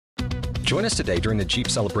Join us today during the Jeep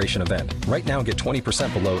Celebration event. Right now, get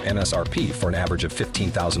 20% below MSRP for an average of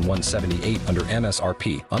 $15,178 under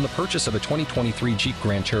MSRP on the purchase of a 2023 Jeep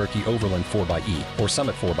Grand Cherokee Overland 4xE or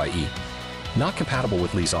Summit 4xE. Not compatible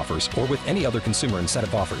with lease offers or with any other consumer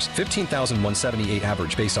incentive offers. $15,178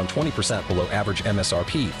 average based on 20% below average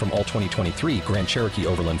MSRP from all 2023 Grand Cherokee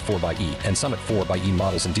Overland 4xE and Summit 4xE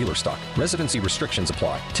models in dealer stock. Residency restrictions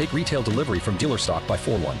apply. Take retail delivery from dealer stock by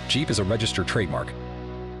 4/1. Jeep is a registered trademark.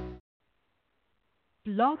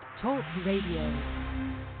 Blog Talk Radio.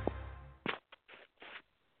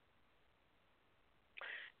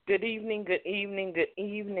 Good evening, good evening, good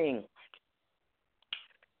evening.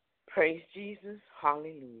 Praise Jesus,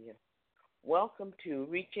 hallelujah. Welcome to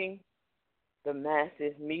Reaching the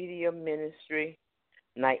Masses Media Ministry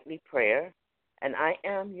Nightly Prayer, and I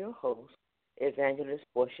am your host, Evangelist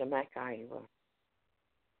Portia McIver.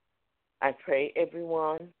 I pray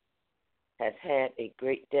everyone has had a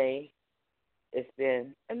great day. It's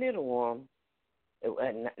been a little warm,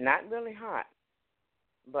 not really hot,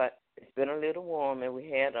 but it's been a little warm, and we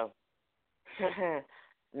had a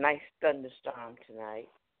nice thunderstorm tonight.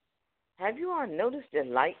 Have you all noticed the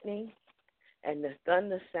lightning and the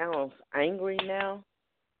thunder sounds angry now?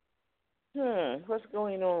 What's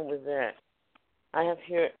going on with that? I have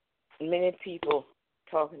heard many people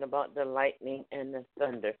talking about the lightning and the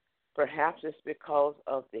thunder. Perhaps it's because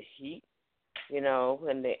of the heat. You know,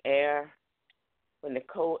 when the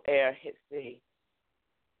cold air hits the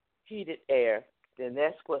heated air, then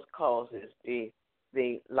that's what causes the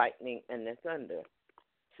lightning and the thunder.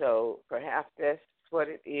 So perhaps that's what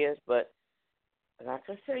it is, but like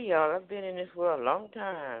I say, y'all, I've been in this world a long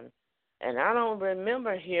time, and I don't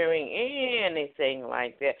remember hearing anything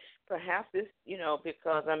like that. Perhaps it's,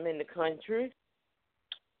 because I'm in the country.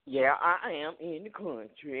 Yeah, I am in the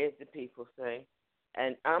country, as the people say,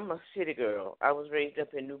 and I'm a city girl. I was raised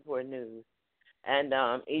up in Newport News, and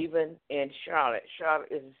even in Charlotte.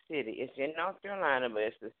 Charlotte is a city. It's in North Carolina, but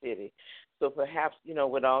it's a city. So perhaps,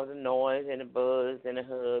 with all the noise and the buzz and the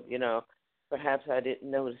hub, perhaps I didn't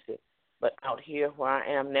notice it. But out here where I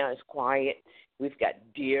am now, it's quiet. We've got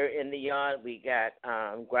deer in the yard. We got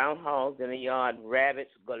groundhogs in the yard,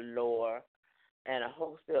 rabbits galore, and a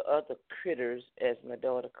host of other critters, as my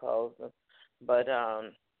daughter calls them. But,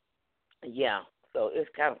 so it's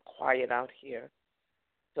kind of quiet out here.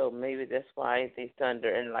 So maybe that's why the thunder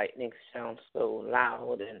and lightning sound so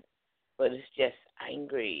loud, but it's just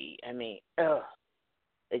angry. I mean,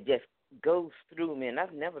 it just goes through me, and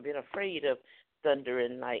I've never been afraid of thunder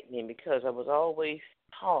and lightning because I was always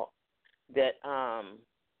taught that,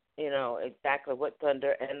 exactly what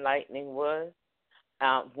thunder and lightning was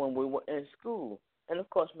when we were in school. And, of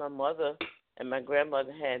course, my mother and my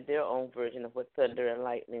grandmother had their own version of what thunder and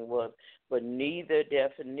lightning was, but neither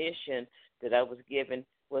definition that I was given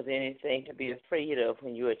was anything to be afraid of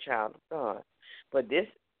when you're a child of God. But this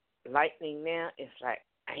lightning now is like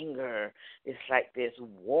anger. It's like there's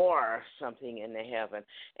war or something in the heaven.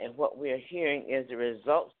 And what we're hearing is the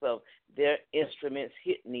results of their instruments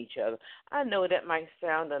hitting each other. I know that might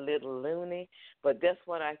sound a little loony, but that's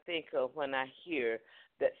what I think of when I hear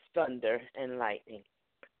that thunder and lightning.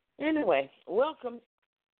 Anyway, welcome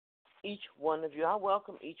each one of you. I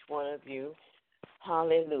welcome each one of you.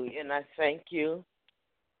 Hallelujah. And I thank you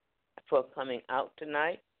for coming out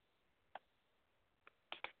tonight.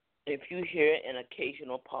 If you hear an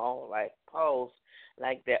occasional pause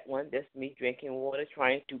like that one, that's me drinking water,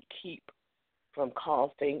 trying to keep from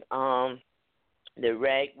coughing. The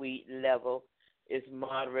ragweed level is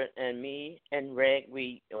moderate, and me and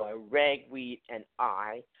ragweed and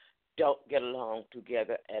I don't get along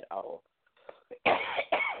together at all.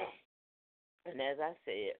 And as I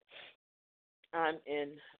said, I'm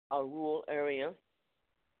in a rural area,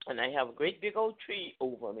 and I have a great big old tree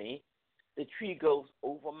over me. The tree goes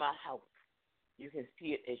over my house. You can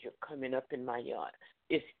see it as you're coming up in my yard.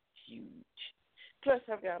 It's huge. Plus,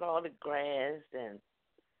 I've got all the grass and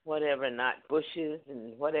whatever, not bushes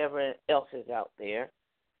and whatever else is out there.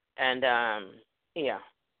 And,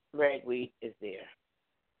 ragweed is there.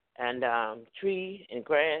 And tree and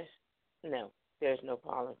grass, no, there's no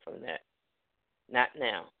pollen from that. Not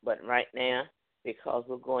now, but right now, because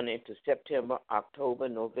we're going into September, October,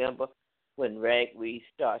 November, when ragweed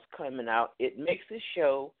starts coming out, it makes a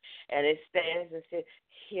show, and it stands and says,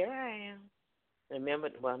 "Here I am." Remember,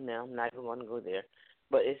 well, now I'm not even going to go there,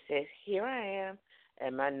 but it says, "Here I am,"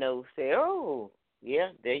 and my nose says, "Oh,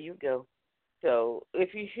 yeah, there you go." So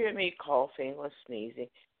if you hear me coughing or sneezing,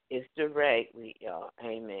 it's the ragweed, y'all.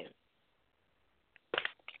 Amen.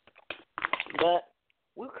 But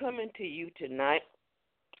we're coming to you tonight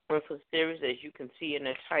with a series, as you can see in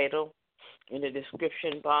the title, in the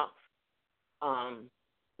description box.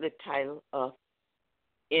 the title of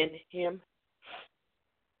In Him.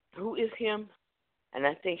 Who is Him? And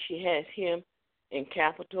I think she has Him in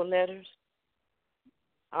capital letters.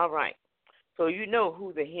 All right. So you know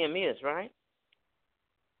who the Him is, right?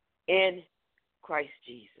 In Christ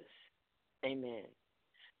Jesus. Amen.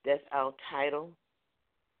 That's our title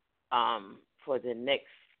for the next,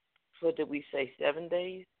 what did we say, 7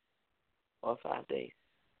 days or 5 days?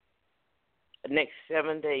 The next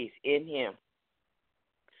 7 days in Him.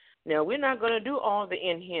 Now, we're not going to do all the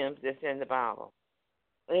in Hymns that's in the Bible.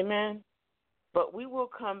 Amen. But we will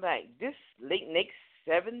come back this next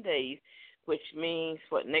 7 days, which means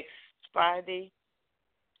next Friday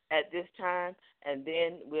at this time, and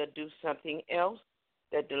then we'll do something else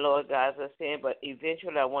that the Lord guides us in. But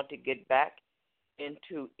eventually I want to get back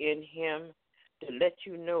into in Him to let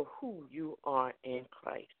you know who you are in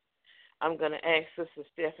Christ. I'm going to ask Sister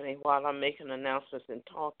Stephanie, while I'm making announcements and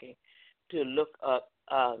talking, to look up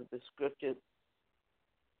the scripture.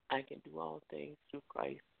 I can do all things through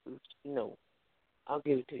Christ. No, I'll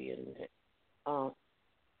give it to you in a minute.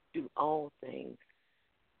 Do all things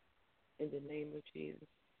in the name of Jesus.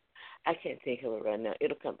 I can't think of it right now.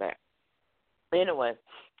 It'll come back. Anyway,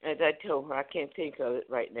 as I told her, I can't think of it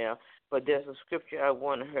right now, but there's a scripture I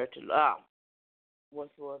wanted her to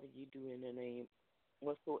whatsoever ye do in the name,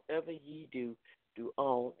 whatsoever ye do, do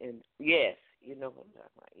all in, yes, you know what I'm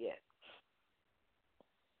talking about, yes.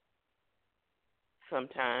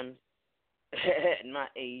 Sometimes at my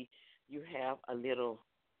age, you have a little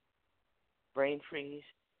brain freeze.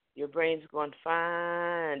 Your brain's going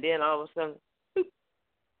fine, and then all of a sudden, boop.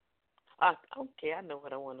 Okay, I know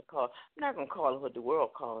what I want to call it. I'm not going to call it what the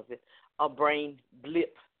world calls it, a brain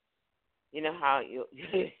blip. You know how you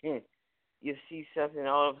you see something, and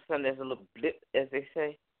all of a sudden there's a little blip, as they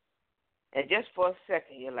say. And just for a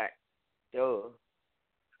second, you're like, duh.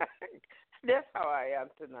 That's how I am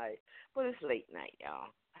tonight. But it's late night, y'all.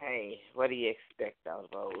 Hey, what do you expect out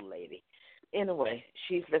of an old lady? Anyway,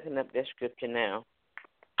 she's looking up that scripture now.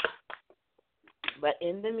 But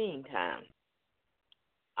in the meantime,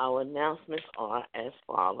 our announcements are as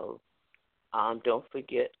follows. Don't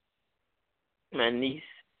forget my niece,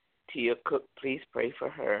 Tia Cook. Please pray for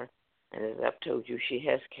her. And as I've told you, she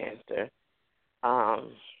has cancer.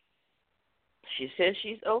 She says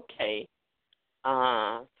she's okay.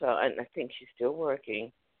 And I think she's still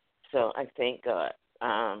working. So I thank God.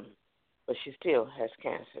 But she still has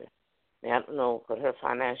cancer. Now, I don't know what her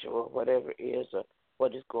financial or whatever it is or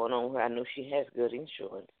what is going on with her. I know she has good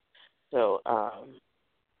insurance. So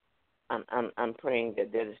I'm praying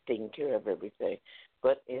that is taking care of everything.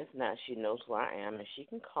 But if not, she knows where I am and she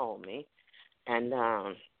can call me. And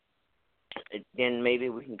then maybe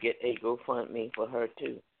we can get a GoFundMe for her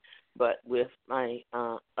too. But with my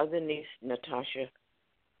other niece, Natasha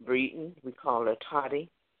Breeden, we call her Toddy.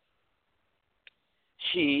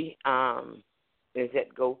 She is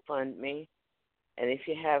at GoFundMe. And if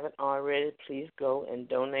you haven't already, please go and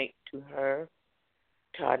donate to her.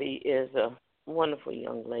 Toddy is a wonderful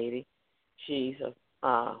young lady. She's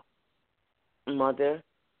a mother.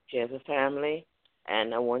 She has a family.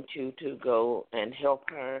 And I want you to go and help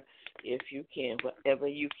her if you can. Whatever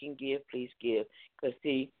you can give, please give. Because,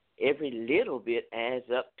 see, every little bit adds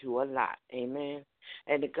up to a lot. Amen.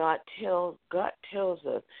 And God tells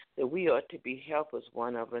us that we are to be helpers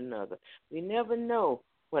one of another. We never know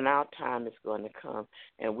when our time is going to come,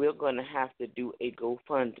 and we're going to have to do a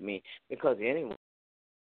GoFundMe because anyway,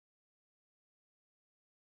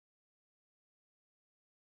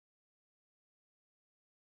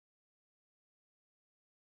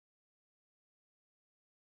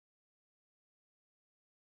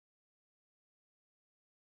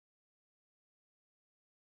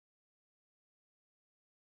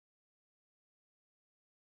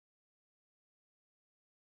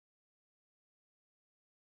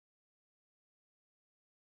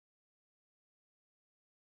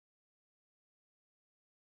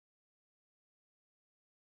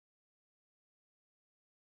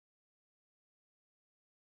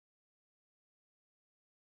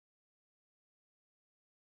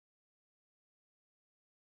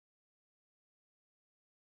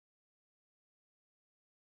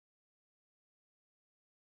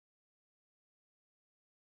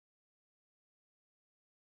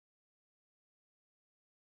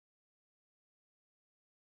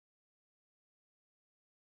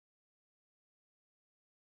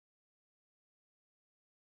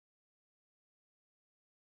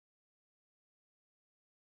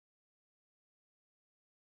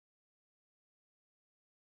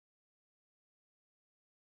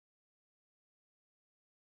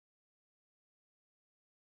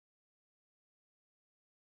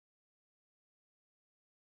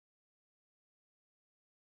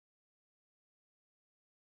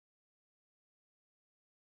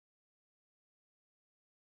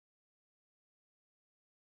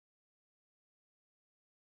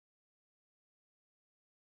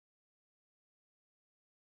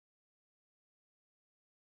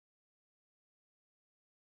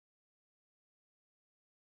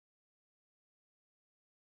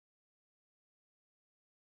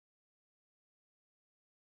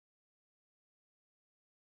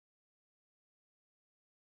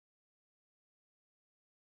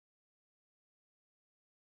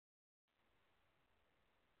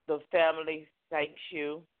 the family thanks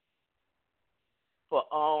you for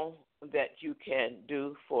all that you can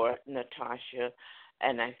do for Natasha.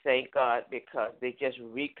 And I thank God because they just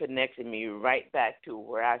reconnected me right back to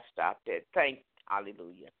where I stopped at.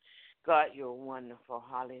 Hallelujah. God, you're wonderful.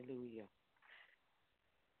 Hallelujah.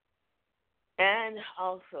 And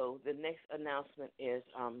also, the next announcement is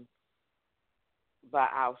by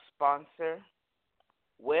our sponsor,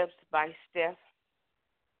 Webs by Steph.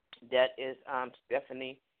 That is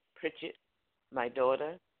Stephanie Pritchett, my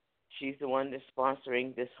daughter. She's the one that's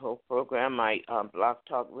sponsoring this whole program, my Blog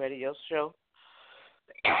Talk radio show.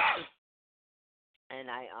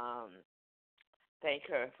 And I thank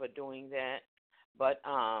her for doing that. But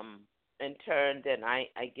in turn, then I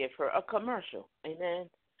give her a commercial. Amen.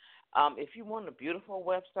 If you want a beautiful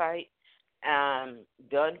website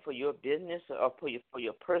done for your business or for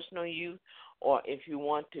your personal use, or if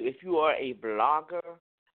you are a blogger,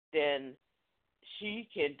 then she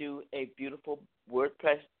can do a beautiful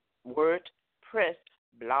WordPress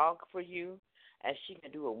blog for you, and she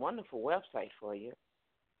can do a wonderful website for you.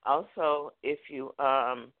 Also, if you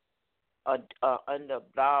under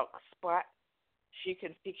Blog Spot, she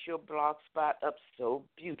can fix your blog spot up so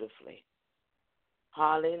beautifully.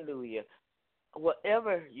 Hallelujah.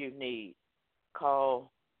 Whatever you need,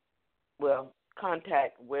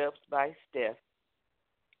 contact Webs by Steph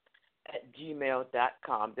at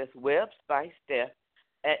gmail.com. That's Webs by Steph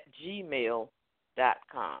at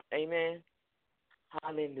gmail.com. Amen.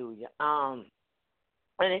 Hallelujah. And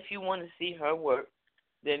if you want to see her work,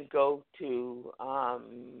 then go to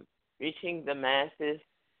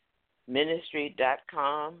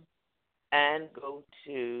reachingthemassesministry.com and go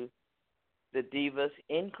to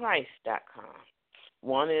theDivasInChrist.com.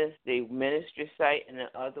 One is the ministry site, and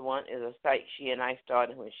the other one is a site she and I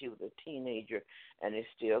started when she was a teenager, and it's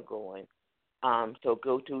still going. So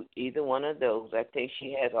go to either one of those. I think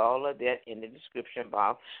she has all of that in the description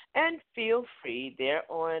box. And feel free. They're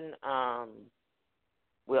on,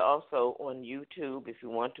 we're also on YouTube if you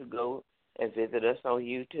want to go and visit us on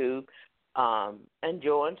YouTube. And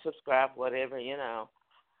join, subscribe, whatever,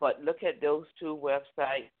 But look at those two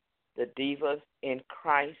websites,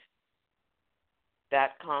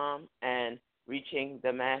 theDivasInChrist.com and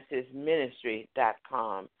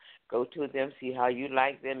reachingthemassesministry.com. Go to them, see how you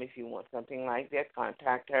like them. If you want something like that,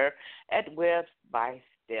 contact her at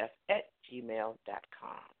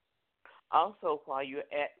websbysteph@gmail.com. Also, while you're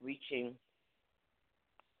at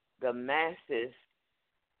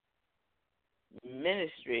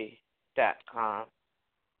reachingthemassesministry.com,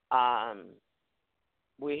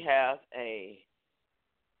 we have a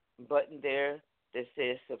button there that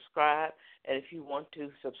says subscribe, and if you want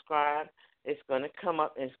to subscribe, it's going to come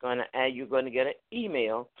up and you're going to get an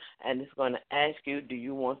email, and it's going to ask you, do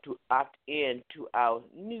you want to opt in to our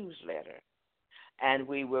newsletter? And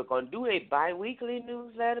we were going to do a biweekly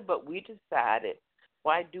newsletter, but we decided,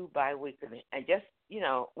 why do biweekly? And just, we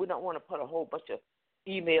don't want to put a whole bunch of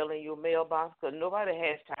email in your mailbox because nobody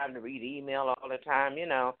has time to read email all the time, We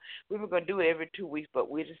were going to do it every 2 weeks, but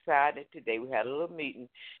we decided today, we had a little meeting,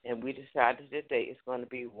 and we decided today it's going to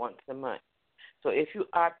be once a month. So if you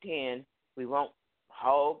opt in, we won't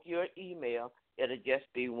hog your email. It'll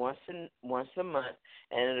just be once a month,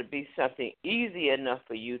 and it'll be something easy enough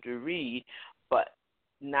for you to read, but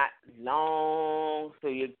not long, so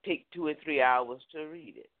you take 2 or 3 hours to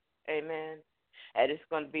read it. Amen. And it's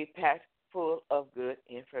going to be packed full of good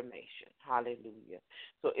information. Hallelujah.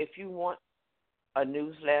 So if you want a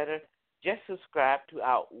newsletter, just subscribe to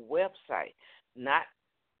our website, not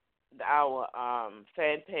our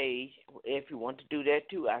fan page. If you want to do that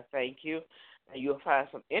too, I thank you. And you'll find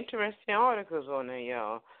some interesting articles on there,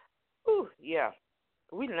 y'all. Ooh, yeah.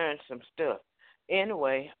 We learned some stuff.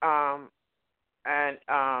 Anyway, of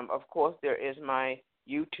course, there is my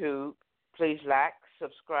YouTube. Please like,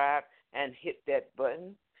 subscribe, and hit that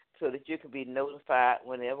button so that you can be notified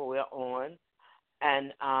whenever we're on.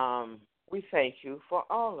 And we thank you for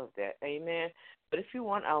all of that. Amen. But if you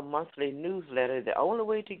want our monthly newsletter, the only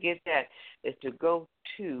way to get that is to go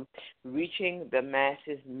to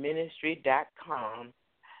reachingthemassesministry.com,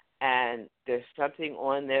 and there's something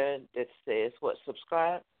on there that says,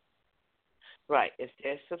 subscribe? Right, it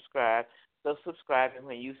says subscribe. So subscribe, and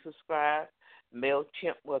when you subscribe,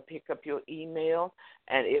 MailChimp will pick up your email,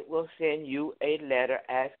 and it will send you a letter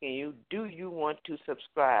asking you, do you want to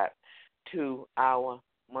subscribe to our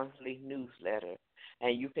monthly newsletter?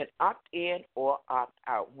 And you can opt in or opt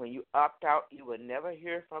out. When you opt out, you will never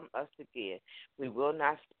hear from us again. We will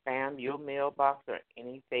not spam your mailbox or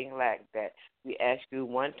anything like that. We ask you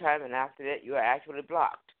one time, and after that, you are actually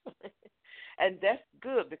blocked. And that's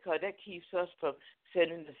good because that keeps us from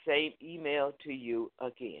sending the same email to you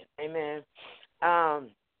again. Amen.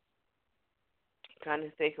 Trying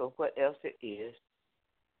to think of what else it is.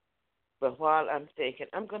 But while I'm thinking,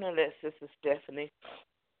 I'm going to let Sister Stephanie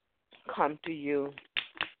come to you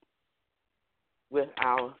with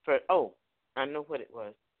our first. Oh, I know what it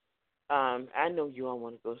was. I know you all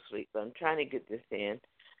want to go to sleep, but I'm trying to get this in.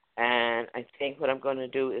 And I think what I'm going to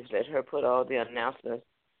do is let her put all the announcements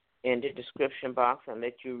in the description box and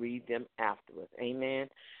let you read them afterwards. Amen.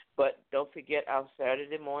 But don't forget our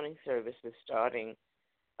Saturday morning service is starting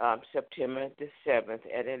September the 7th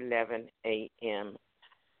at 11 a.m.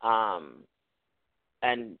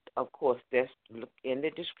 And, of course, that's in the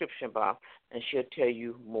description box, and she'll tell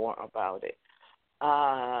you more about it.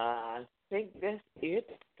 I think that's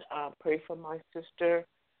it. Pray for my sister,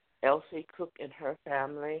 Elsie Cook, and her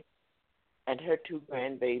family, and her 2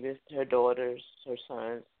 grandbabies, her daughters, her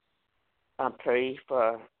sons. Pray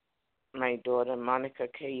for my daughter, Monica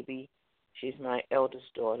Caby. She's my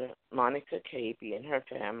eldest daughter, Monica Caby, and her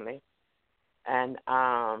family. And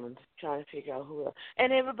trying to figure out who else.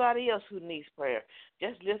 And everybody else who needs prayer.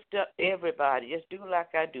 Just lift up everybody. Just do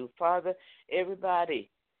like I do. Father, everybody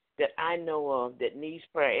that I know of that needs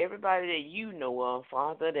prayer, everybody that you know of,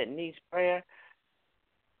 Father, that needs prayer,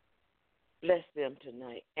 bless them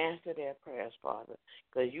tonight. Answer their prayers, Father,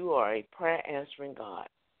 because you are a prayer-answering God.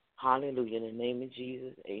 Hallelujah. In the name of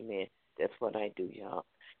Jesus, amen. That's what I do, y'all.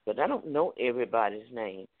 But I don't know everybody's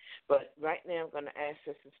name. But right now I'm going to ask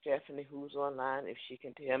Sister Stephanie, who's online, if she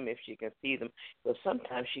can tell me if she can see them. Because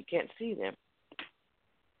sometimes she can't see them.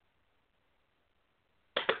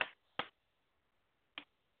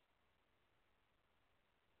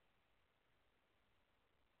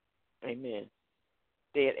 Amen.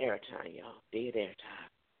 Dead air time, y'all. Dead air time.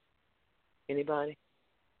 Anybody?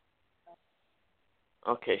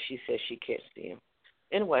 Okay, she says she can't see him.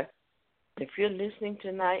 Anyway, if you're listening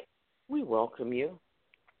tonight, we welcome you.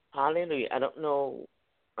 Hallelujah. I don't know.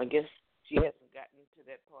 I guess she hasn't gotten to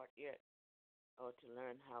that part yet, or to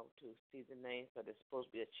learn how to see the names. So there's supposed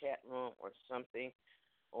to be a chat room or something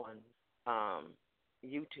on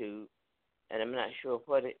YouTube, and I'm not sure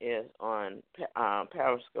what it is on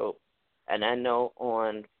Periscope. And I know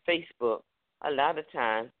on Facebook, a lot of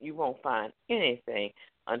times you won't find anything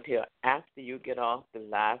until after you get off the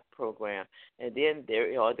live program, and then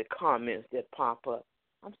there are the comments that pop up.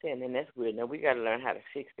 I'm saying, and that's weird. Now, we got to learn how to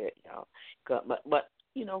fix that, y'all. But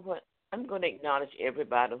you know what? I'm going to acknowledge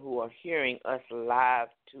everybody who are hearing us live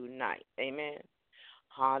tonight. Amen.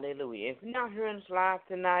 Hallelujah. If you're not hearing us live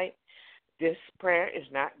tonight, this prayer is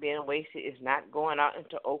not being wasted. It's not going out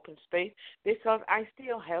into open space because I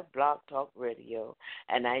still have Blog Talk Radio,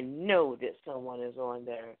 and I know that someone is on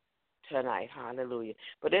there tonight. Hallelujah.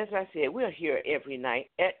 But as I said, we're here every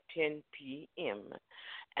night at 10 p.m.,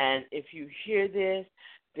 and if you hear this,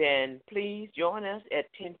 then please join us at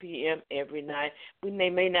 10 p.m. every night. We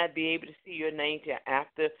may not be able to see your name till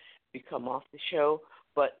after we come off the show,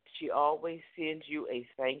 but she always sends you a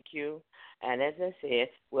thank you. And as I said,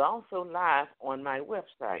 we're also live on my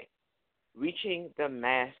website,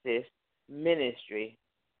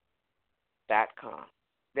 reachingthemassesministry.com.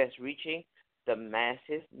 That's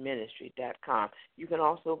reachingthemassesministry.com. You can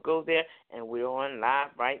also go there, and we're on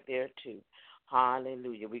live right there, too.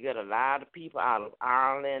 Hallelujah. We got a lot of people out of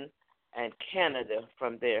Ireland and Canada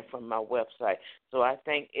from there, from my website. So I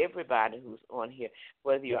thank everybody who's on here,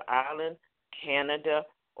 whether you're Ireland, Canada,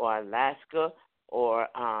 or Alaska, or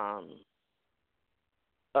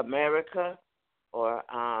America, or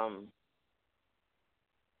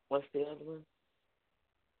what's the other one?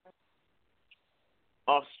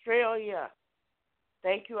 Australia.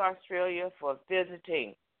 Thank you, Australia, for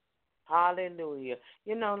visiting. Hallelujah.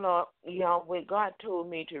 You know, Lord, y'all, when God told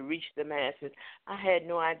me to reach the masses, I had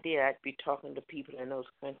no idea I'd be talking to people in those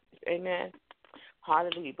countries. Amen.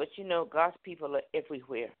 Hallelujah. But you know, God's people are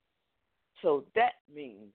everywhere. So that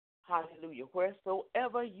means, hallelujah,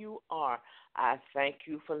 wheresoever you are, I thank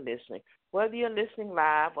you for listening. Whether you're listening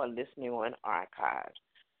live or listening on archives,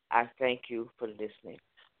 I thank you for listening.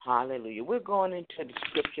 Hallelujah. We're going into the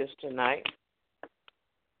scriptures tonight.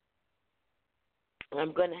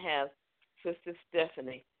 I'm going to have Sister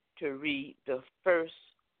Stephanie to read the first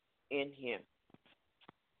in him.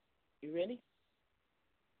 You ready?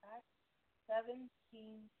 Acts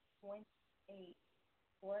 17:8.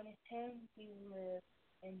 For in him we live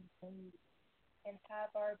and move and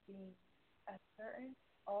have our being, as certain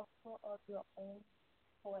also of your own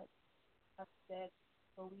poets have said,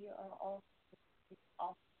 for we are also his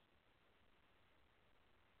offspring.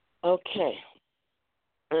 Okay.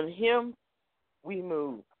 In him we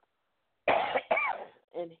move.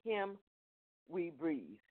 In him we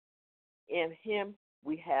breathe. In him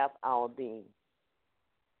we have our being.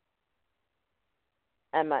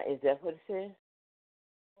 Is that what it says?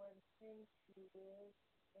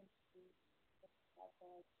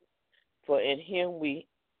 For in him we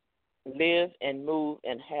live and move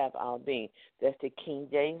and have our being. That's the King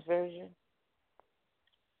James Version?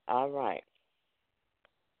 All right.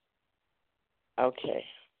 Okay.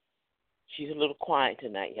 She's a little quiet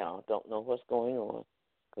tonight, y'all. Don't know what's going on.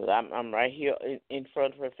 Because I'm right here in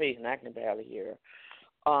front of her face, and I can barely hear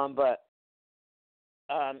her. But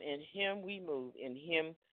in him we move, in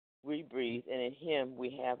him we breathe, and in him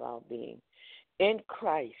we have our being. In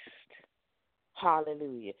Christ,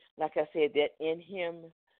 hallelujah. Like I said, that in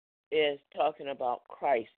him is talking about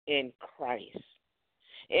Christ, in Christ.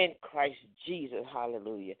 In Christ Jesus,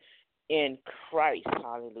 hallelujah. In Christ,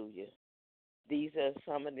 hallelujah. These are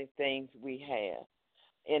some of the things we have.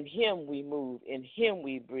 In him we move, in him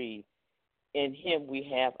we breathe, in him we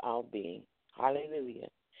have our being. Hallelujah.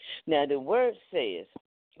 Now the word says,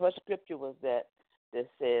 what scripture was that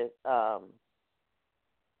says,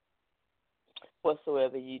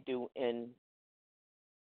 whatsoever you do in,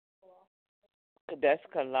 that's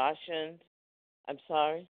Colossians, I'm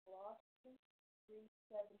sorry?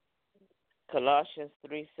 Colossians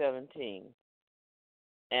 3:17.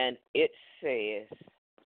 And it says,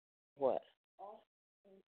 what?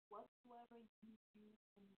 Whatsoever you do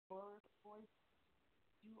in word or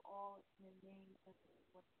do all in the name of the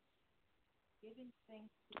Lord, giving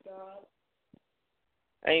thanks to God.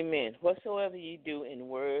 Amen. Whatsoever you do in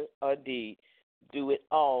word or deed, do it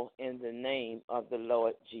all in the name of the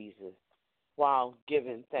Lord Jesus, while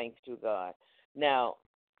giving thanks to God. Now,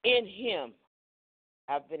 in him,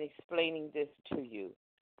 I've been explaining this to you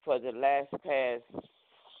for the past,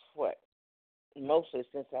 mostly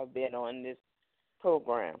since I've been on this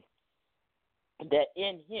program, that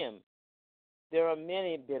in him there are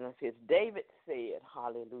many benefits. David said,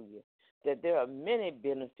 hallelujah, that there are many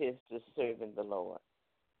benefits to serving the Lord.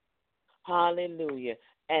 Hallelujah.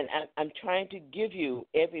 And I'm trying to give you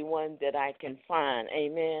everyone that I can find.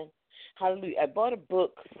 Amen. Hallelujah. I bought a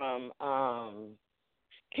book from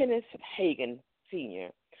Kenneth Hagin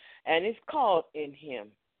Sr., and it's called In Him.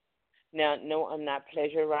 Now, no, I'm not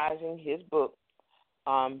plagiarizing his book.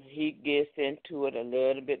 He gets into it a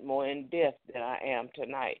little bit more in depth than I am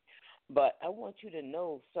tonight. But I want you to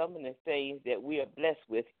know some of the things that we are blessed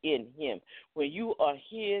with in him. When you are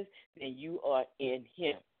his, then you are in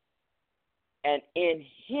him. And in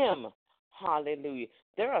him, hallelujah,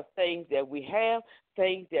 there are things that we have,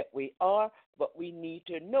 things that we are, but we need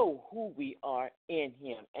to know who we are in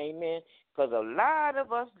him. Amen? Because a lot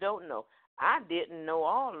of us don't know. I didn't know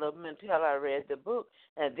all of them until I read the book,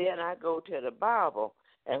 and then I go to the Bible.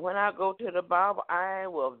 And when I go to the Bible, I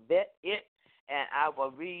will vet it, and I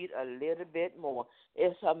will read a little bit more.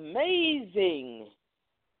 It's amazing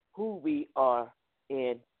who we are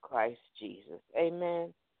in Christ Jesus.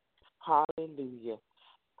 Amen. Hallelujah.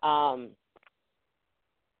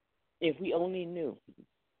 If we only knew,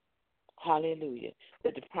 hallelujah,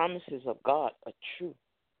 that the promises of God are true.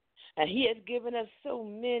 And he has given us so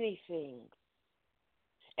many things.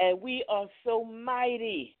 And we are so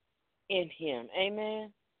mighty in him.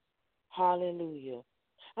 Amen. Hallelujah.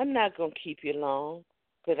 I'm not going to keep you long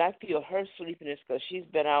because I feel her sleepiness because she's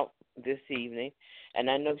been out this evening. And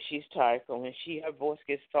I know she's tired. So when her voice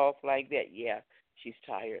gets soft like that, yeah, she's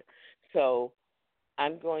tired. So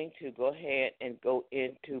I'm going to go ahead and go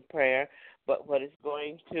into prayer. But what is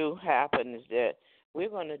going to happen is that we're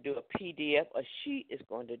going to do a PDF, or she is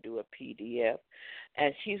going to do a PDF,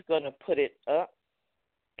 and she's going to put it up.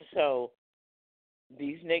 So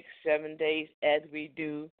these next 7 days, as we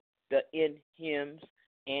do the in hymns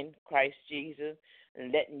in Christ Jesus,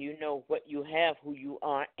 and letting you know what you have, who you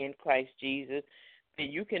are in Christ Jesus, then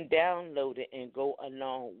you can download it and go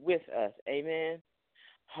along with us. Amen.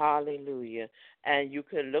 Hallelujah. And you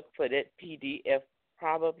can look for that PDF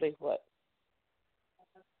probably what?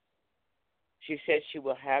 She said she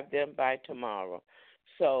will have them by tomorrow.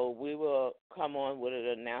 So we will come on with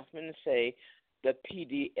an announcement and say the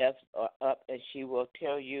PDFs are up, and she will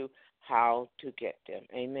tell you how to get them.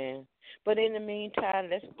 Amen. But in the meantime,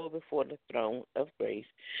 let's go before the throne of grace.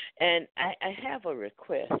 And I have a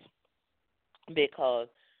request because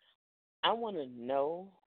I want to know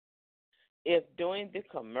if doing the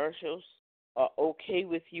commercials are okay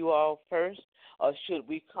with you all first, or should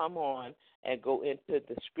we come on and go into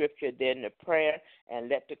the scripture, then the prayer, and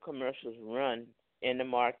let the commercials run in the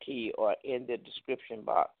marquee or in the description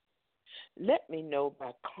box? Let me know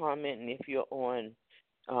by commenting if you're on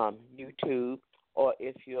YouTube or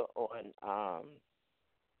if you're on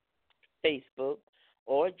Facebook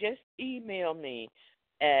or just email me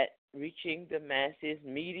at Reaching the Masses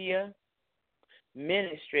Media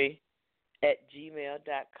Ministry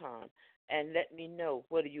 @gmail.com and let me know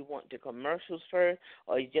whether you want the commercials first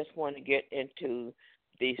or you just want to get into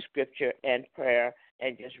the scripture and prayer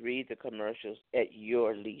and just read the commercials at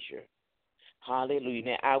your leisure. Hallelujah.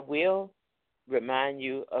 Now, I will remind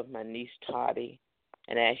you of my niece Toddy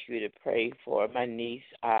and ask you to pray for my niece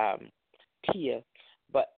Tia,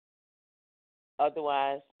 but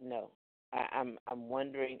otherwise, no. I'm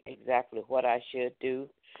wondering exactly what I should do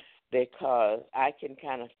because I can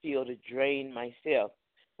kind of feel the drain myself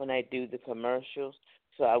when I do the commercials.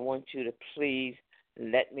 So I want you to please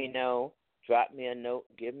let me know, drop me a note,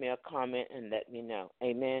 give me a comment, and let me know.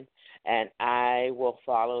 Amen. And I will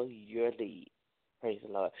follow your lead. Praise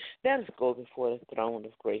the Lord. Let us go before the throne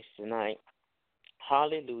of grace tonight.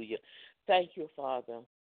 Hallelujah. Thank you, Father.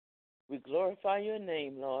 We glorify your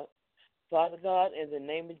name, Lord. Father God, in the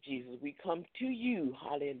name of Jesus, we come to you,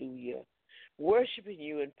 hallelujah, worshiping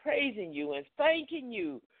you and praising you and thanking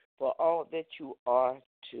you for all that you are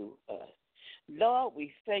to us. Lord,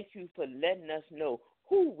 we thank you for letting us know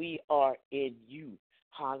who we are in you.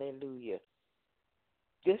 Hallelujah.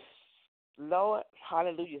 This, Lord,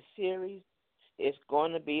 hallelujah, series is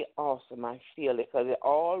going to be awesome. I feel it because it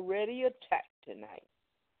already attacked tonight.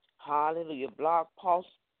 Hallelujah. Blog post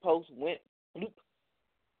went bloop.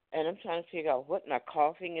 And I'm trying to figure out what my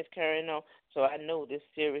coughing is carrying on, so I know this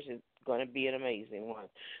series is going to be an amazing one.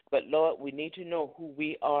 But, Lord, we need to know who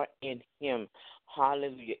we are in him.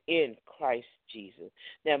 Hallelujah, in Christ Jesus.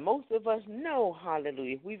 Now, most of us know,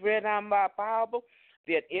 hallelujah, if we've read our Bible,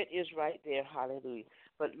 that it is right there, hallelujah.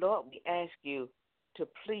 But, Lord, we ask you to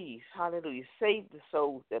please, hallelujah, save the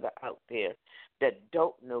souls that are out there that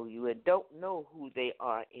don't know you and don't know who they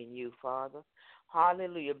are in you, Father.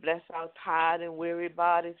 Hallelujah. Bless our tired and weary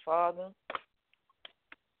bodies, Father.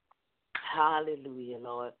 Hallelujah,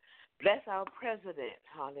 Lord. Bless our president.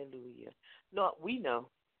 Hallelujah. Lord, we know,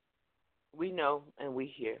 and we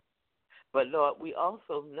hear. But, Lord, we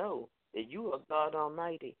also know that you are God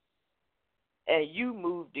Almighty, and you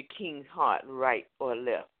move the king's heart right or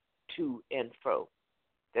left, to and fro.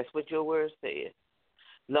 That's what your word says.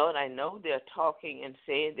 Lord, I know they're talking and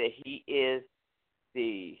saying that he is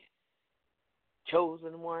the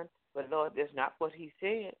chosen one, but Lord, that's not what he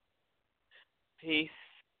said.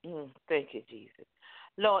 Thank you, Jesus.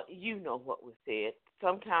 Lord, you know what was said.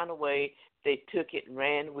 Some kind of way they took it and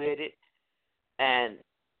ran with it and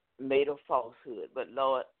made a falsehood. But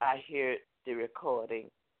Lord, I hear the recording.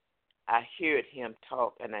 I heard him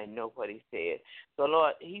talk, and I know what he said. So,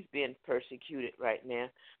 Lord, he's being persecuted right now.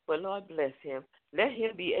 But, Lord, bless him. Let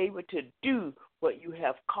him be able to do what you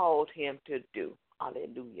have called him to do.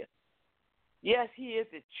 Hallelujah. Yes, he is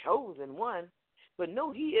the chosen one, but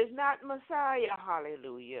no, he is not Messiah.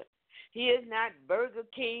 Hallelujah. He is not Burger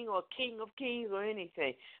King or King of Kings or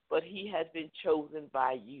anything, but he has been chosen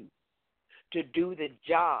by you to do the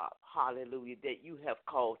job, hallelujah, that you have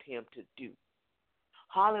called him to do.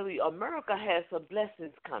 Hallelujah. America has some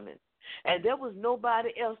blessings coming, and there was nobody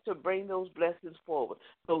else to bring those blessings forward.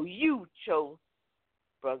 So you chose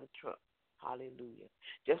Brother Trump. Hallelujah.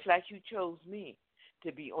 Just like you chose me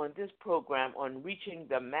to be on this program on Reaching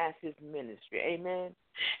the Masses Ministry. Amen.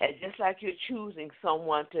 And just like you're choosing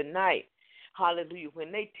someone tonight, hallelujah,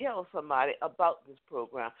 when they tell somebody about this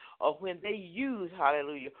program or when they use,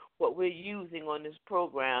 hallelujah, what we're using on this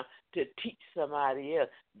program to teach somebody else,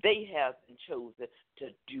 they have been chosen to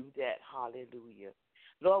do that. Hallelujah.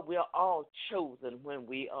 Lord, we are all chosen when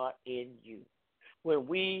we are in you. When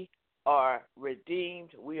we are redeemed,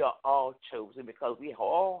 we are all chosen because we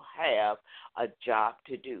all have a job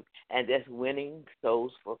to do, and that's winning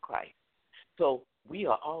souls for Christ. So we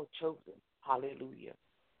are all chosen. Hallelujah.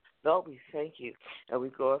 Lord, we thank you and we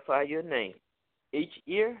glorify your name. Each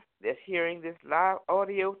ear that's hearing this live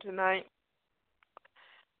audio tonight,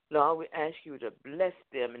 Lord, we ask you to bless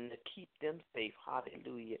them and to keep them safe.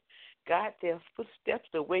 Hallelujah. Guide their footsteps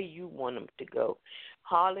the way you want them to go.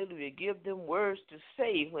 Hallelujah. Give them words to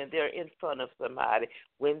say when they're in front of somebody,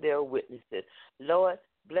 when they're witnessing. Lord,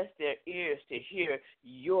 bless their ears to hear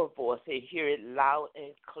your voice and hear it loud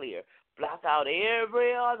and clear. Block out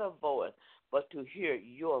every other voice, but to hear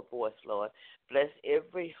your voice, Lord. Bless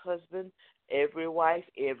every husband, every wife,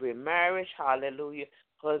 every marriage. Hallelujah.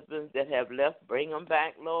 Husbands that have left, bring them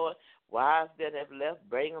back, Lord. Wives that have left,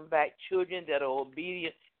 bring them back. Children that are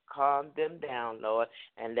obedient, calm them down, Lord,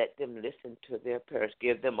 and let them listen to their parents.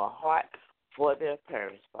 Give them a heart for their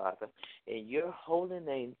parents, Father. In your holy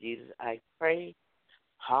name, Jesus, I pray.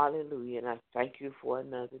 Hallelujah. And I thank you for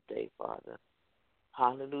another day, Father.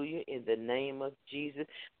 Hallelujah. In the name of Jesus,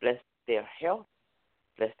 bless their health.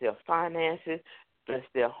 Bless their finances. Bless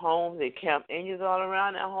their homes. They camp angels all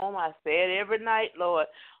around their home. I say it every night, Lord.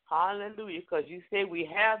 Hallelujah. Because you say we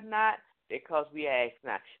have not because we ask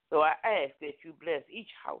not. So I ask that you bless each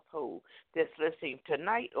household that's listening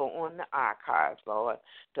tonight or on the archives, Lord,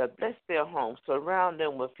 to bless their homes. Surround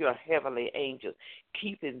them with your heavenly angels,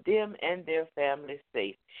 keeping them and their families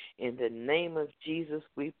safe. In the name of Jesus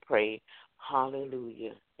we pray.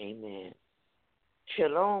 Hallelujah. Amen.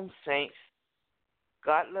 Shalom, saints.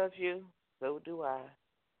 God loves you. So do I.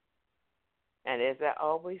 And as I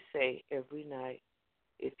always say every night,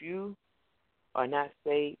 if you are not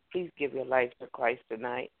saved, please give your life to Christ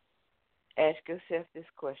tonight. Ask yourself this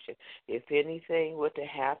question. If anything were to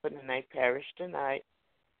happen and I perish tonight,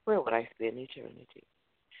 where would I spend eternity?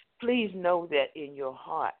 Please know that in your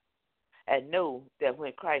heart and know that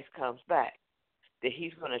when Christ comes back, that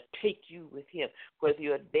he's going to take you with him, whether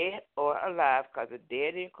you're dead or alive, because the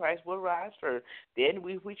dead in Christ will rise first. Then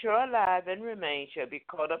we which are alive and remain shall be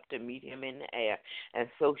caught up to meet him in the air, and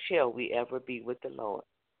so shall we ever be with the Lord.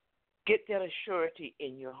 Get that surety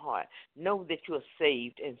in your heart. Know that you're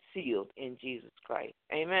saved and sealed in Jesus Christ.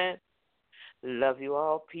 Amen. Love you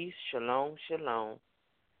all. Peace. Shalom, shalom.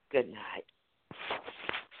 Good night.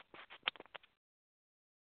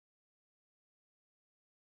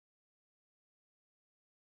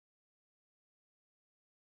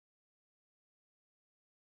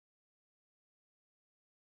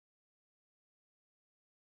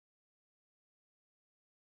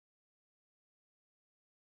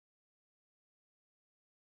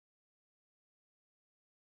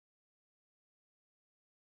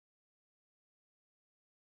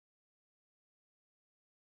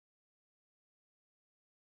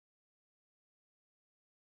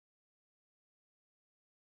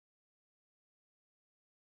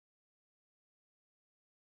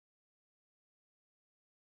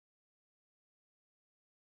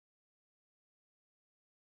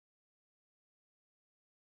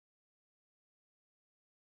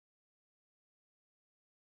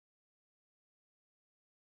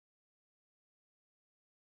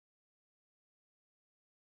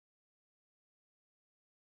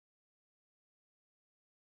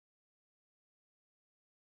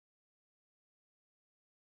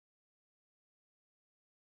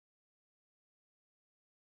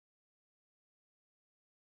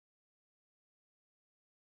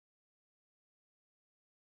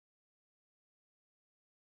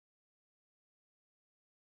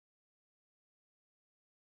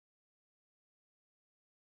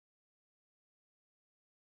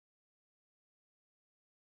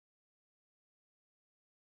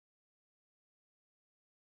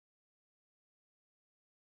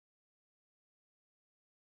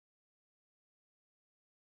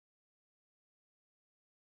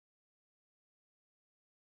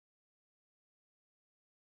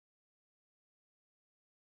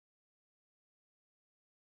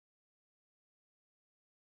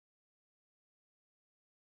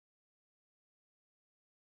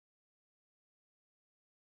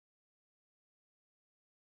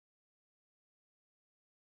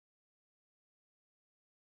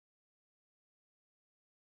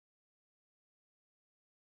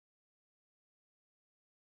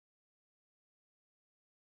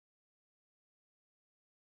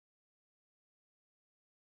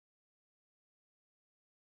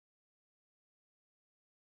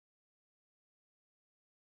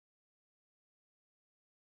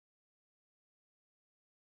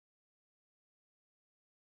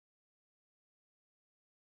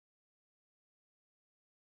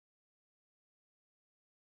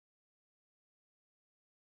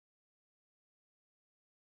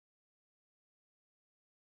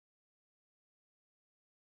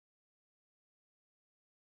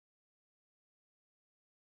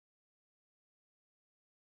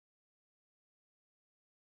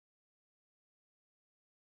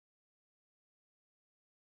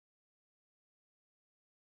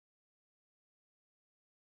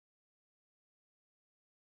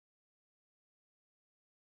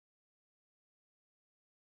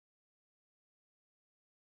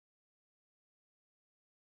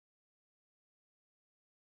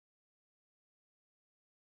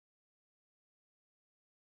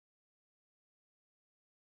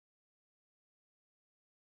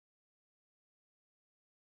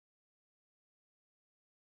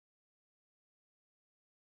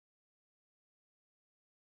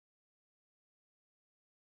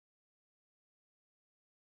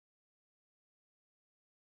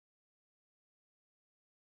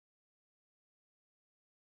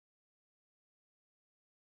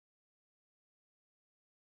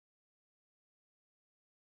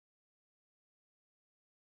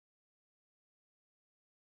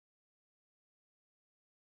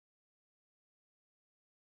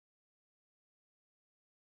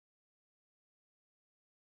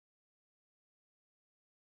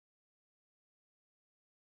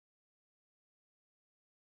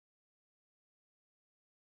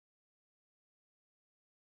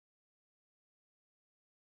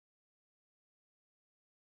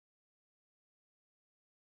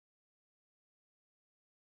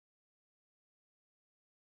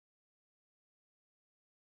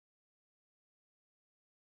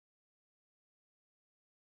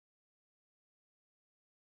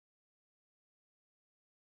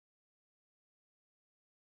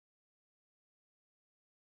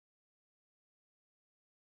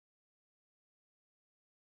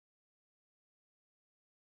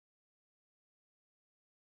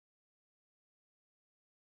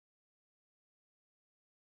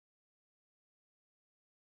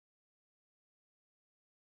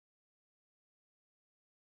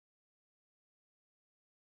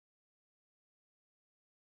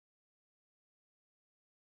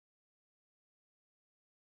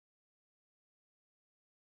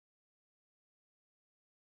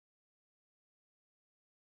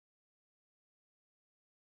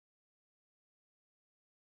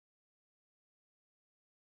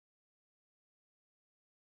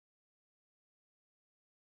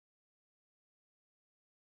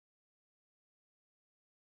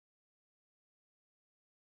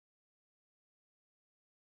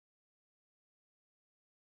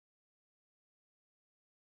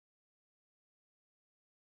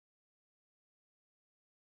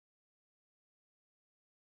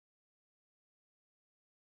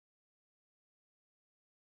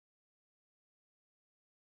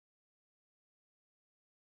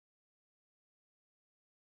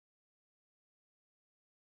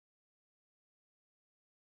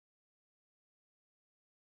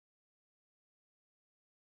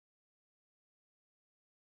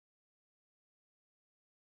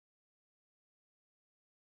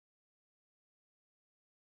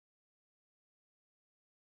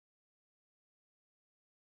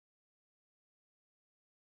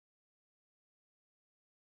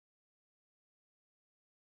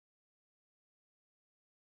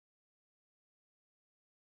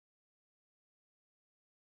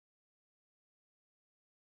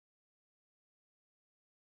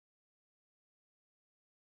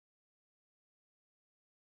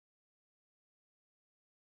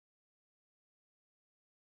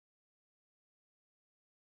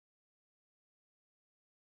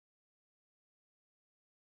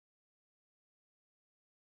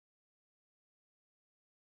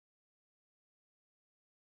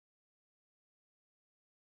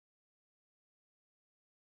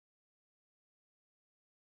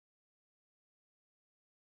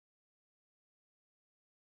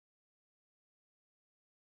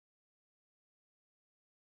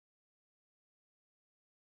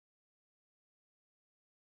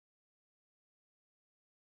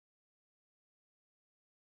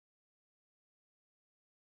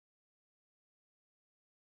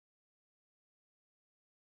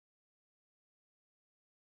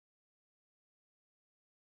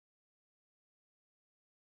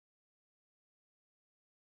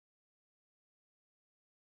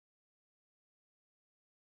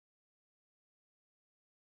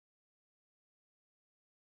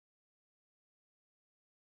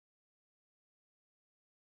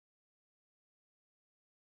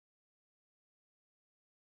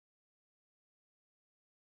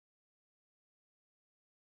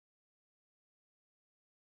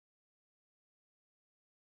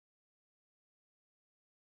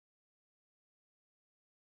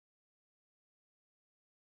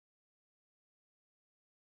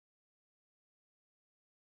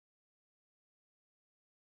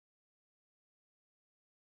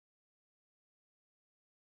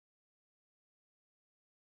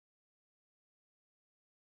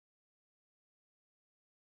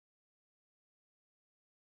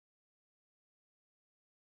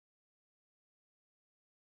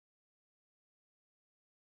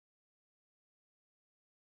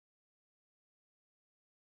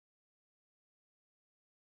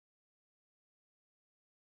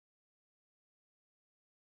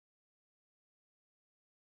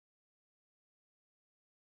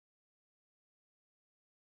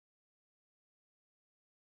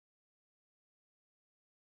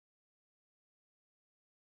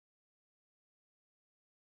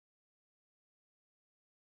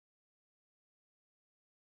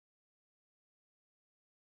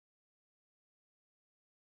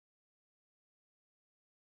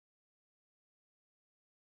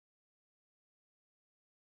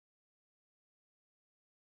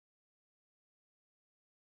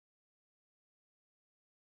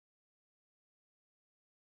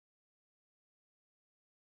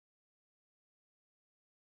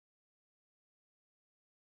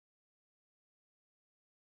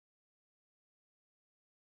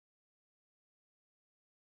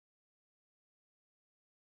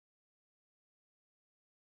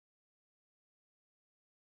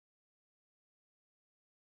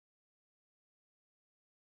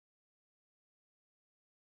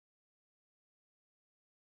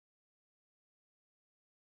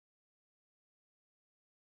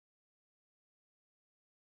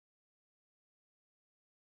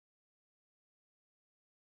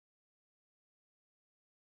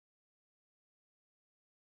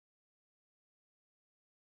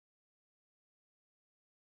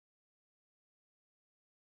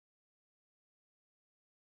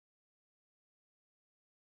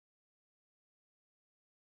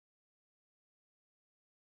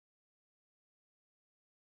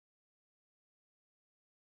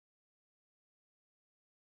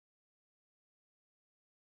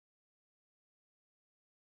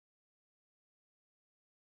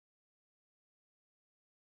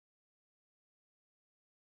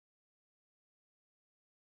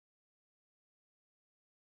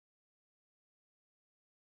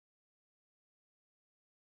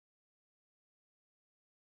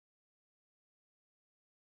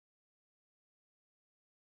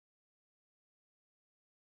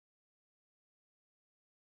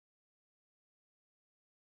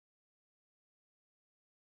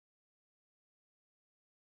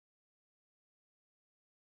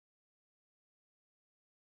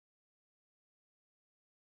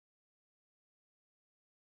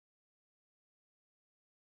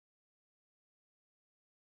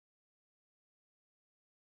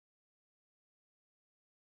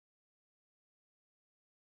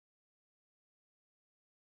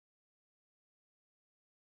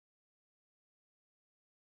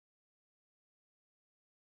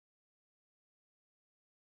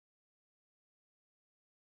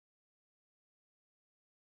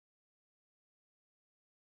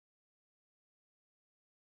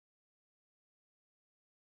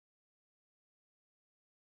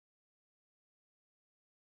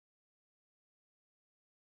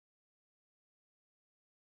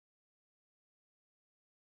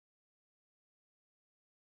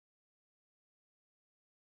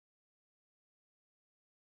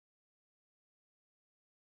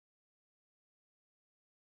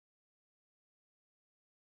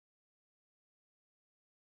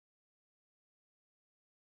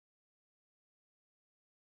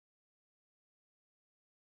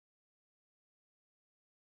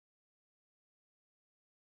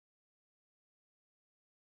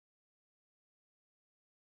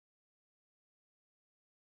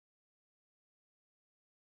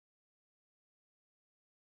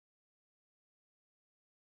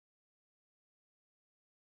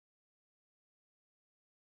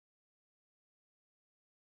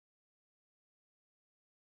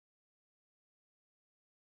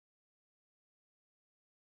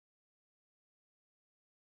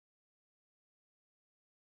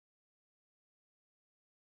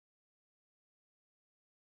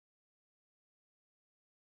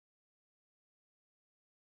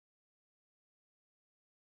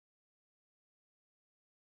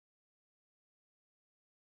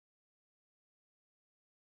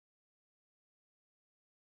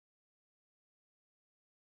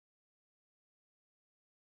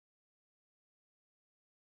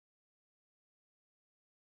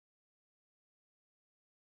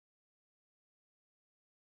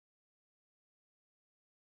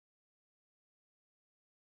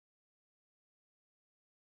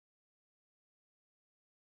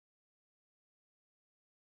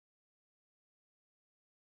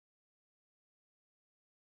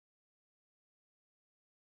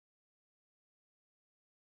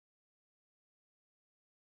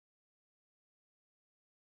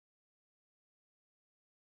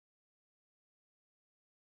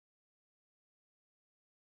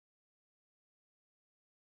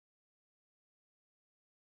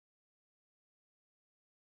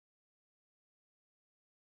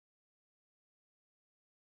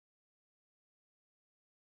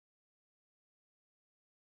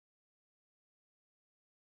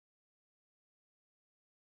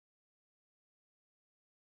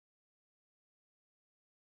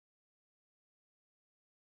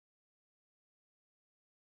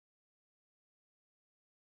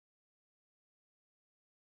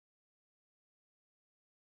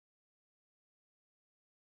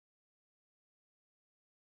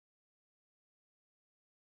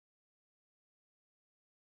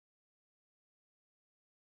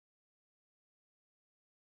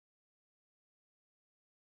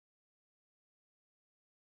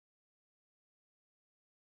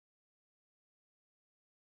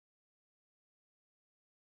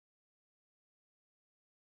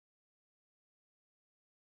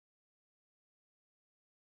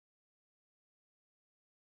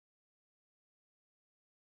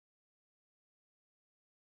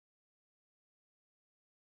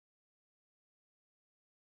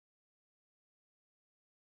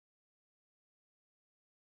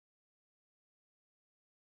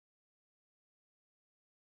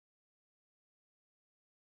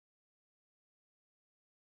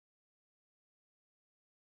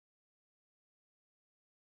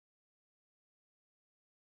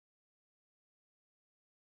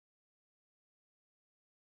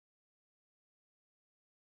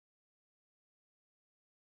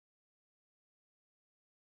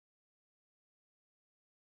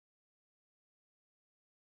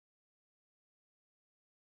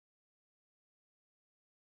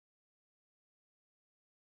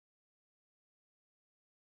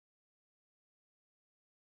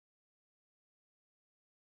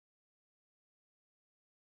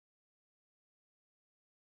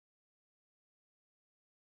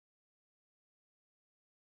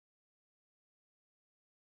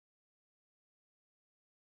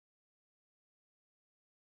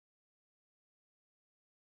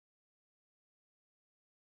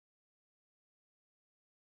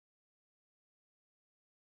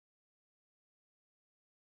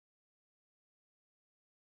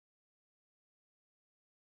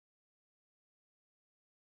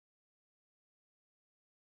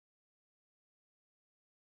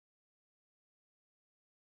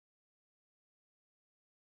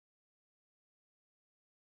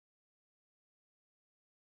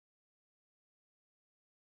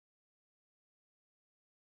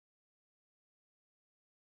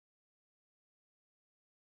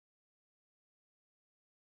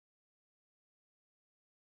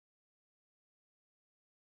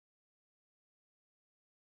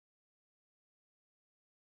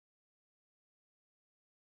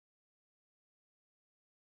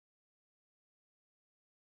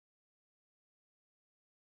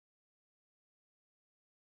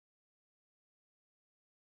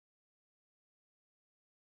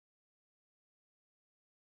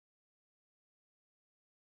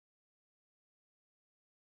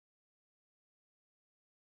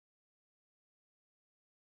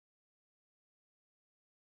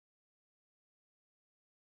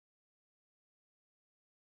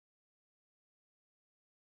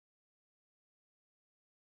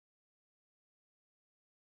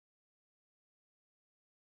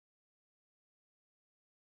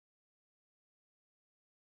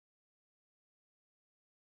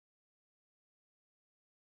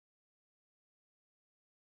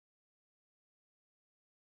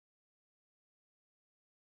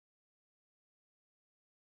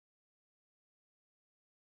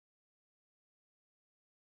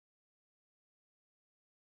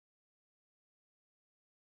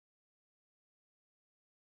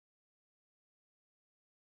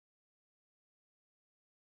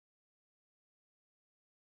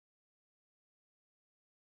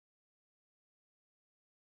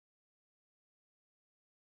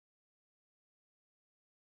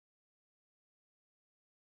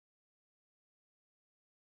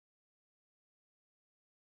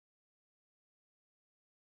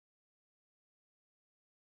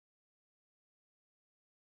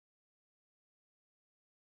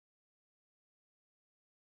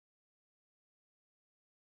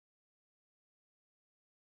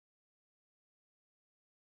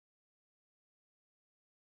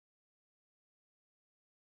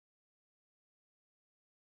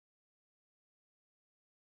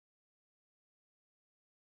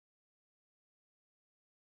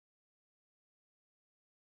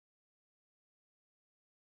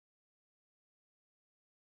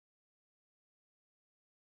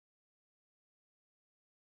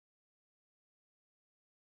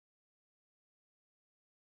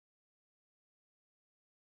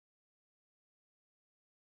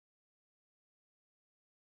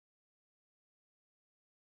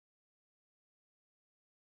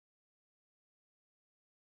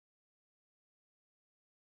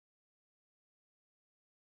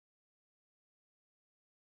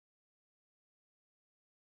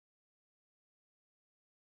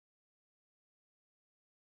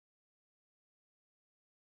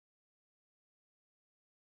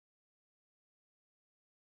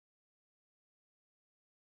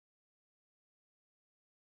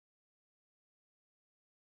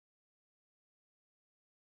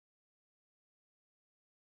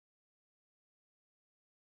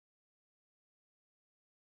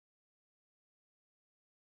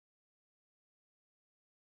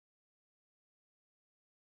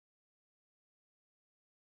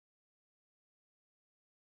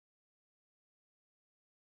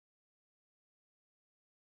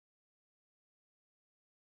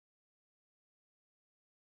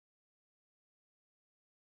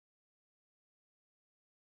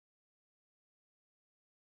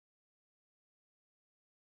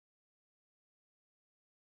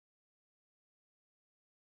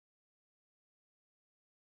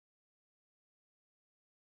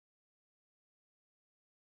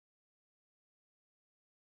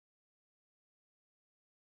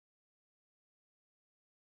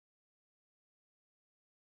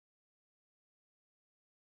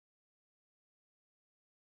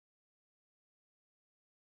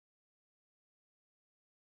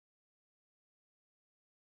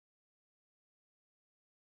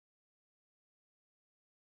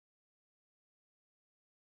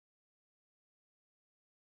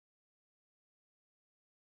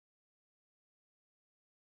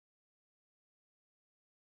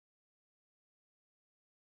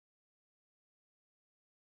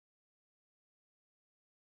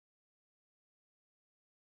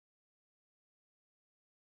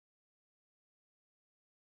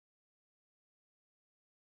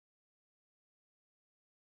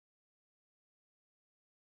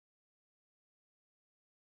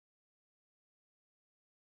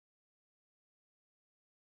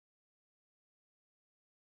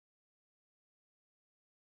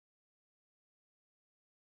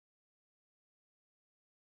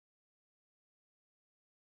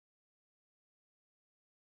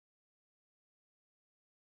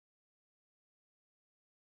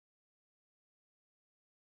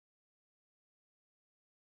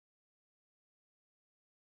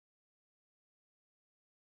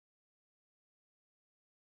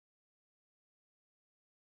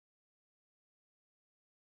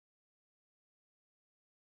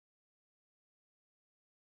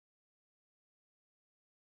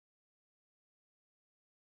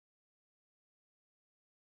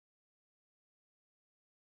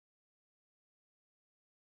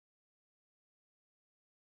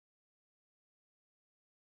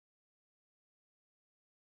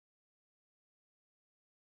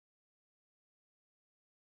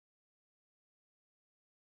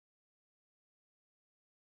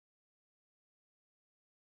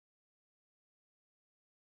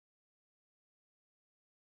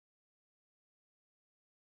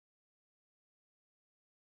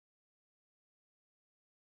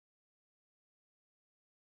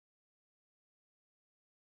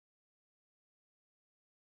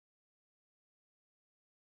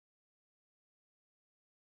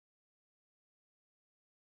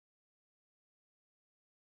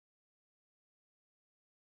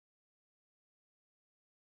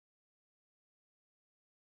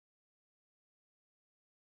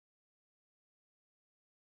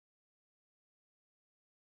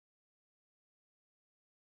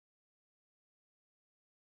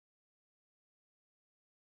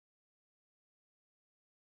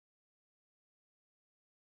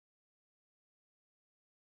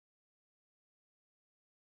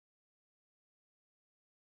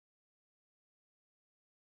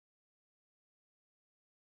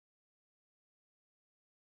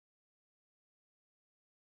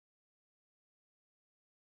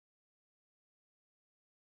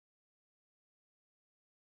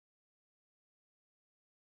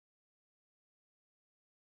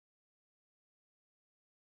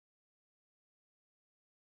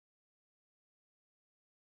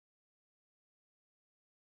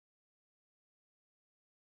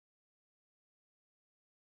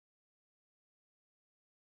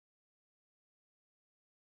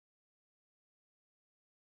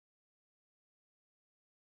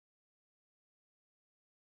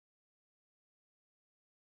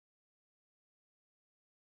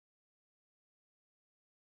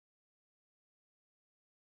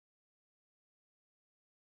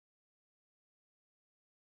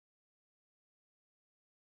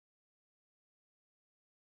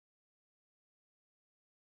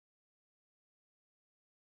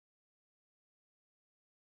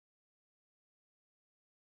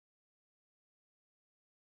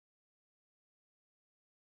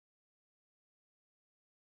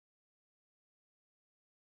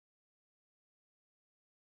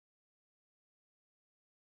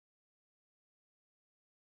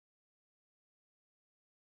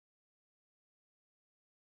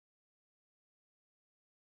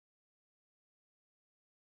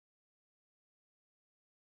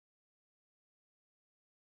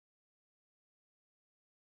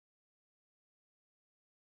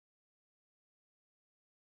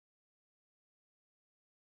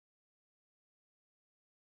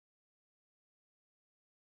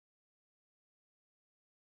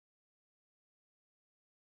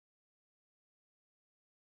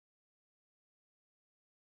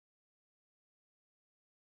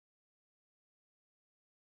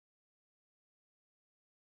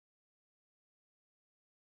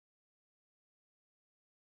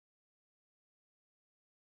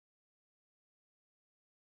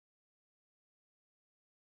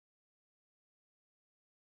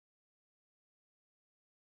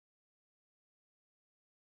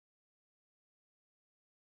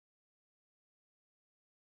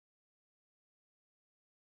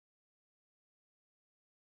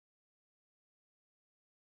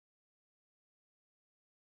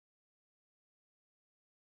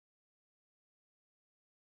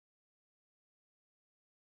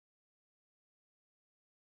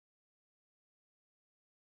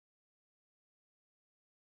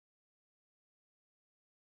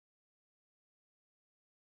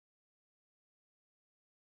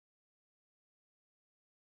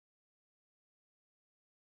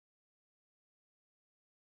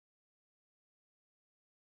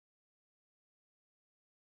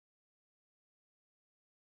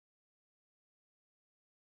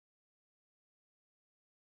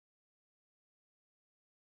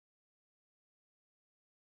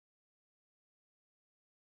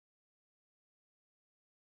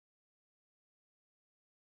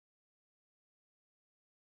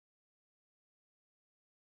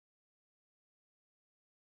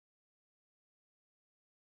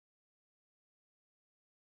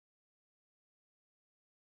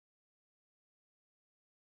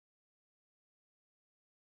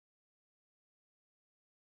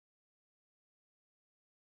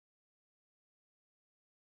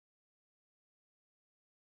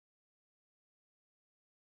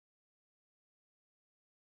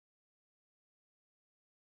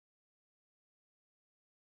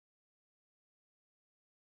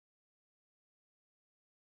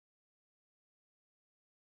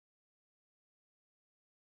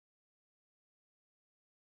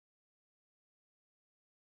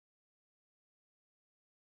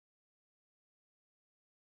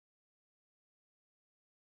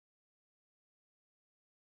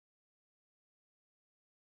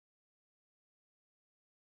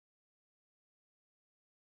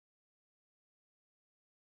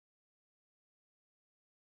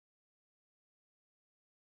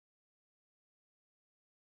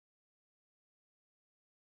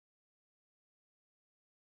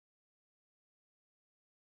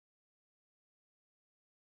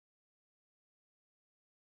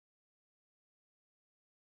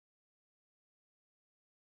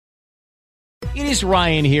 It is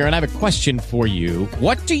Ryan here, and I have a question for you.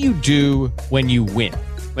 What do you do when you win?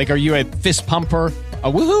 Like, are you a fist pumper, a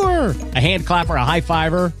woo-hooer, a hand clapper, a high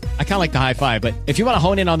fiver? I kind of like the high five, but if you want to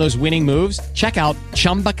hone in on those winning moves, check out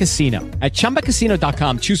Chumba Casino. At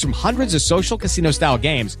ChumbaCasino.com, choose from hundreds of social casino-style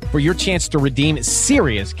games for your chance to redeem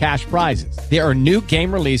serious cash prizes. There are new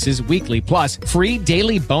game releases weekly, plus free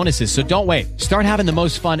daily bonuses. So don't wait. Start having the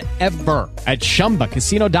most fun ever at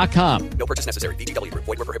ChumbaCasino.com. No purchase necessary. VGW Group.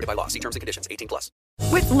 Void where prohibited by law. See terms and conditions. 18+.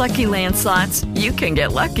 With Lucky Land Slots, you can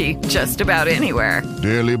get lucky just about anywhere.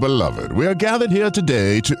 Dearly beloved, we are gathered here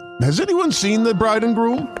today to... Has anyone seen the bride and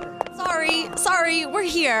groom? Sorry, we're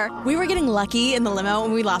here. We were getting lucky in the limo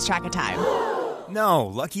and we lost track of time. No,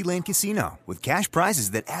 Lucky Land Casino, with cash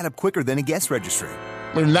prizes that add up quicker than a guest registry.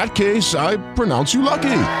 In that case, I pronounce you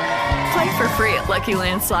lucky. Play for free at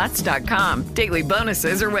LuckyLandSlots.com. Daily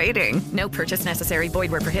bonuses are waiting. No purchase necessary.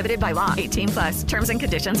 Void where prohibited by law. 18+. Terms and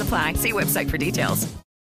conditions apply. See website for details.